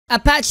A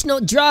patch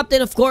note dropped,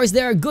 and of course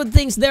there are good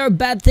things, there are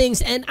bad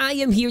things, and I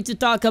am here to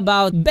talk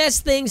about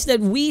best things that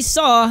we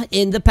saw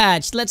in the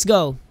patch. Let's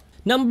go.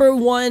 Number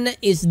 1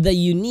 is the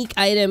unique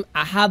item,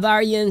 a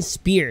Havarian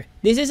Spear.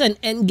 This is an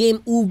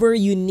endgame uber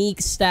unique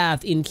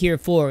staff in Tier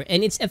 4,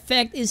 and its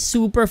effect is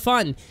super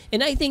fun.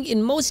 And I think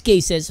in most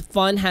cases,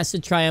 fun has to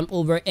triumph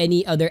over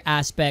any other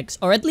aspects,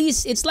 or at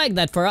least it's like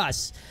that for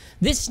us.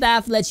 This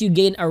staff lets you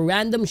gain a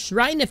random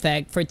shrine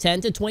effect for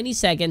 10 to 20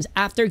 seconds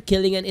after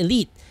killing an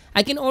elite.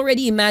 I can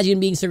already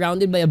imagine being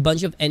surrounded by a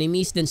bunch of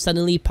enemies, then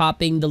suddenly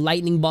popping the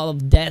lightning ball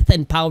of death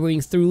and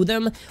powering through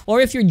them, or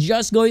if you're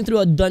just going through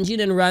a dungeon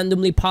and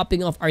randomly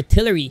popping off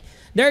artillery.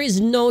 There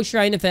is no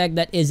shrine effect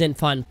that isn't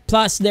fun.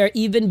 Plus, they're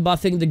even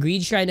buffing the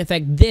greed shrine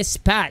effect this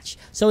patch.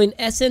 So in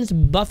essence,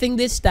 buffing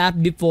this staff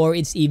before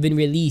it's even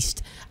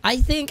released. I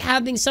think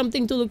having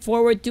something to look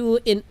forward to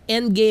in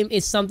endgame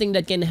is something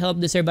that can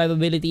help the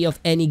survivability of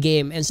any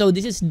game. And so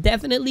this is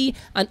definitely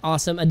an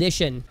awesome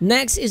addition.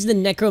 Next is the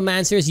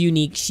Necromancer's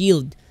unique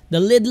shield, the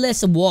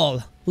lidless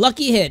wall.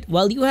 Lucky hit.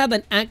 While you have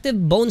an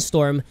active Bone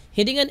Storm,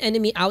 hitting an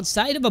enemy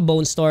outside of a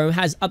Bone Storm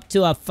has up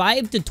to a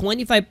 5 to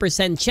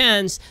 25%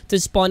 chance to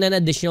spawn an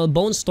additional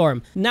Bone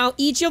Storm. Now,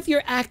 each of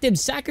your active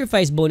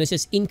sacrifice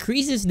bonuses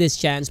increases this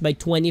chance by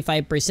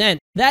 25%.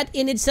 That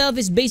in itself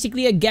is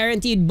basically a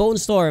guaranteed Bone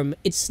Storm.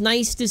 It's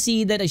nice to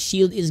see that a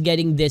shield is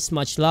getting this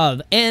much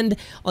love. And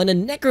on a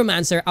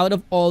Necromancer out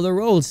of all the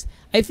roles,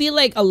 I feel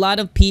like a lot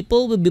of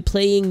people will be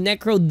playing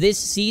Necro this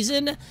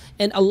season,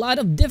 and a lot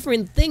of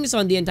different things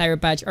on the entire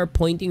patch are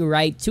pointing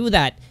right to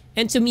that.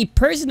 And to me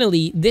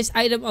personally, this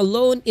item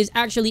alone is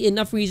actually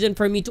enough reason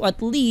for me to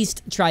at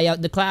least try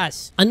out the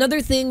class.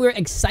 Another thing we're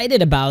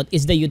excited about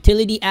is the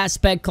utility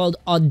aspect called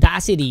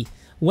Audacity.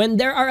 When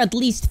there are at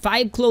least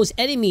 5 close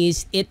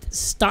enemies, it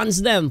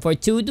stuns them for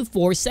 2 to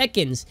 4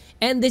 seconds.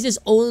 And this is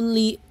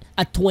only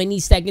a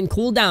 20-second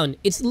cooldown.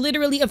 It's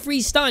literally a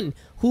free stun.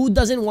 Who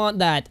doesn't want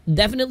that?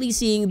 Definitely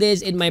seeing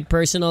this in my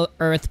personal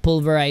Earth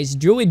Pulverized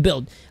Druid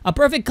build. A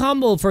perfect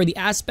combo for the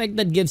aspect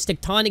that gives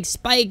tectonic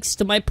spikes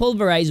to my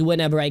Pulverize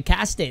whenever I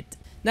cast it.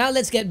 Now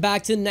let's get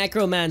back to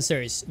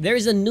Necromancers. There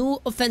is a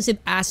new offensive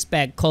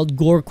aspect called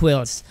Gore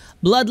Quills.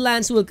 Blood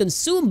Lance will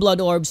consume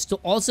blood orbs to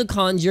also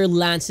conjure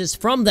lances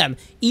from them.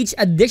 Each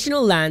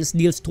additional lance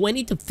deals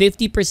 20 to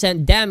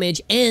 50%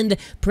 damage and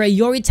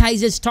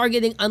prioritizes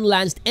targeting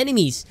unlanced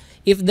enemies.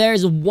 If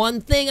there's one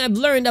thing I've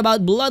learned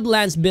about Blood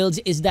Lance builds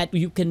is that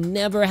you can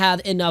never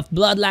have enough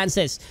Blood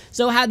Lances.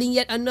 So having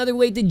yet another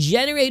way to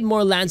generate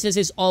more lances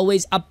is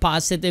always a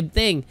positive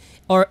thing.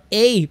 Or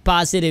a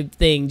positive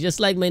thing,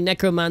 just like my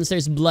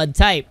Necromancer's blood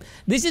type.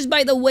 This is,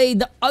 by the way,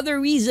 the other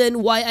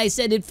reason why I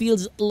said it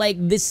feels like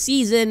this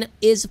season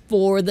is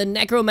for the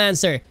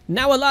Necromancer.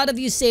 Now, a lot of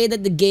you say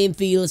that the game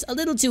feels a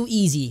little too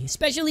easy,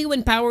 especially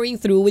when powering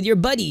through with your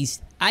buddies.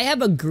 I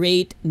have a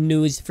great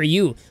news for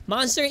you.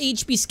 Monster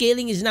HP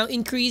scaling is now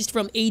increased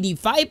from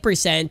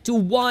 85% to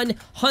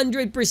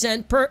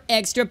 100% per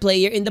extra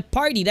player in the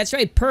party. That's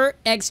right, per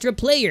extra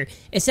player.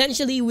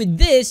 Essentially, with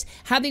this,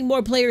 having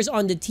more players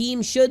on the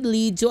team should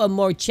lead to a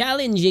more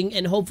challenging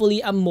and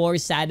hopefully a more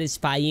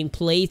satisfying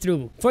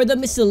playthrough. For the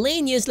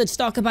miscellaneous, let's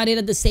talk about it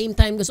at the same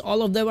time because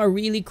all of them are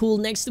really cool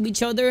next to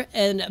each other.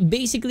 And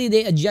basically,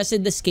 they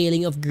adjusted the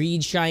scaling of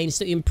Greed Shrines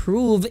to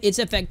improve its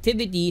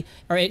effectivity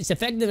or its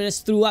effectiveness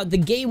throughout the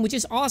game, which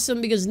is awesome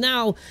because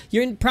now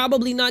you're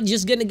probably not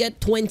just gonna get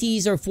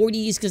 20s or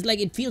 40s because like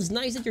it feels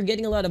nice that you're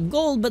getting a lot of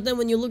gold, but then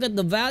when you look at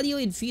the value,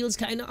 it feels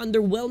kind of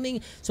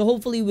underwhelming. So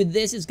hopefully with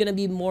this, it's gonna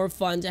be more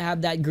fun to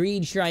have that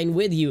Greed Shrine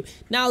with you.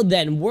 Now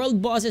then,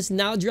 world bosses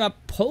now drop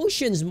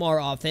potions more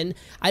often.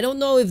 I don't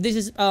know if this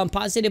is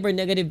positive or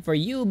negative for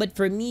you, but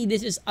for me,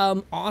 this is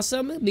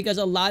awesome because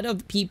a lot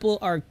of people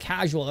are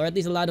casual, or at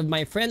least a lot of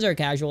my friends are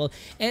casual,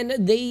 and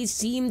they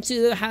seem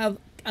to have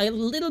a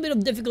little bit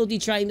of difficulty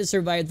trying to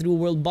survive through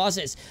world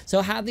bosses. So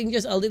having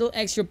just a little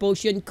extra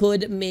potion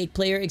could make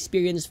player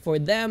experience for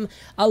them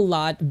a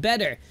lot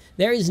better.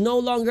 There is no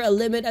longer a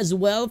limit as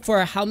well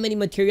for how many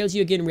materials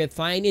you can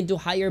refine into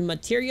higher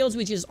materials,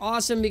 which is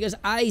awesome because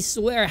I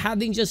swear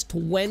having just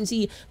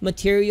 20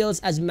 materials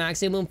as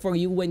maximum for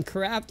you when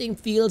crafting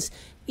feels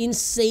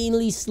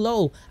insanely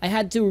slow. I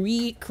had to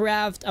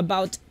recraft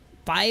about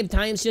 5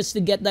 times just to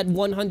get that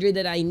 100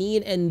 that I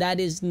need, and that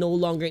is no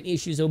longer an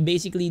issue. So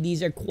basically,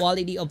 these are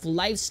quality of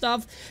life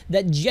stuff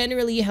that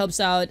generally helps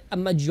out a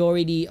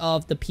majority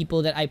of the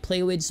people that I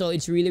play with. So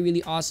it's really,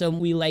 really awesome.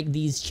 We like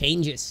these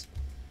changes.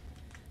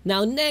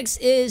 Now next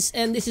is,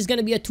 and this is going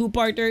to be a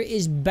two-parter,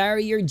 is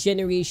barrier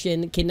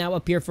generation can now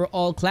appear for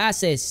all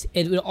classes.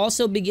 It will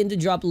also begin to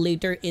drop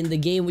later in the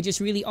game, which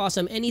is really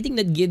awesome. Anything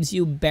that gives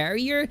you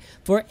barrier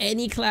for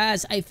any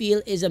class, I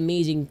feel is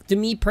amazing. To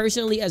me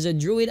personally, as a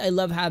druid, I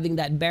love having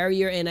that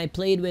barrier, and I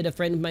played with a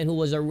friend of mine who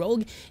was a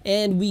rogue,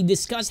 and we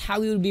discussed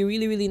how it would be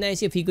really, really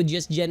nice if he could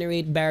just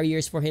generate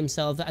barriers for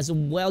himself as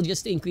well,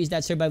 just to increase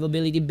that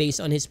survivability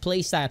based on his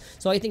playstyle.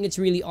 So I think it's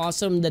really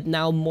awesome that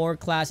now more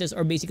classes,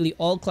 or basically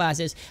all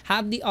classes,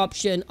 have the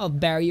option of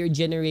barrier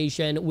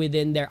generation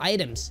within their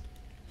items.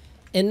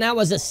 And now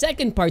as a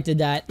second part to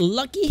that,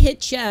 lucky hit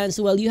chance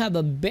while you have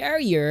a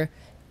barrier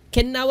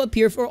can now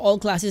appear for all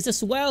classes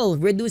as well.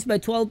 Reduced by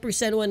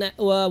 12%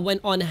 when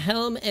on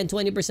helm and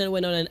 20%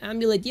 when on an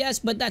amulet. Yes,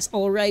 but that's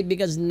alright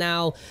because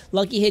now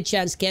lucky hit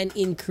chance can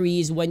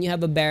increase when you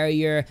have a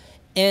barrier,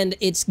 and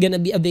it's gonna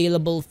be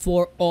available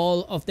for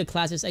all of the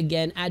classes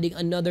again, adding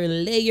another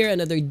layer,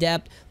 another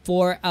depth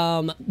for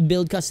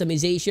build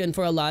customization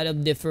for a lot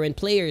of different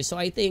players. So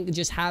I think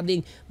just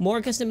having more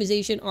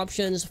customization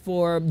options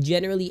for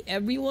generally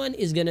everyone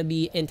is gonna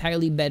be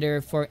entirely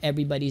better for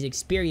everybody's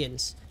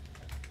experience.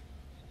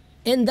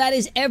 And that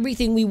is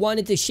everything we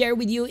wanted to share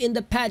with you in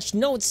the patch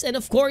notes. And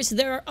of course,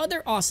 there are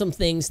other awesome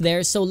things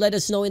there. So let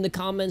us know in the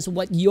comments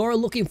what you're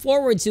looking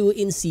forward to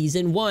in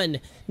Season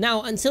 1.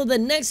 Now, until the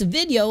next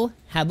video,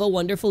 have a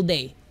wonderful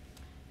day.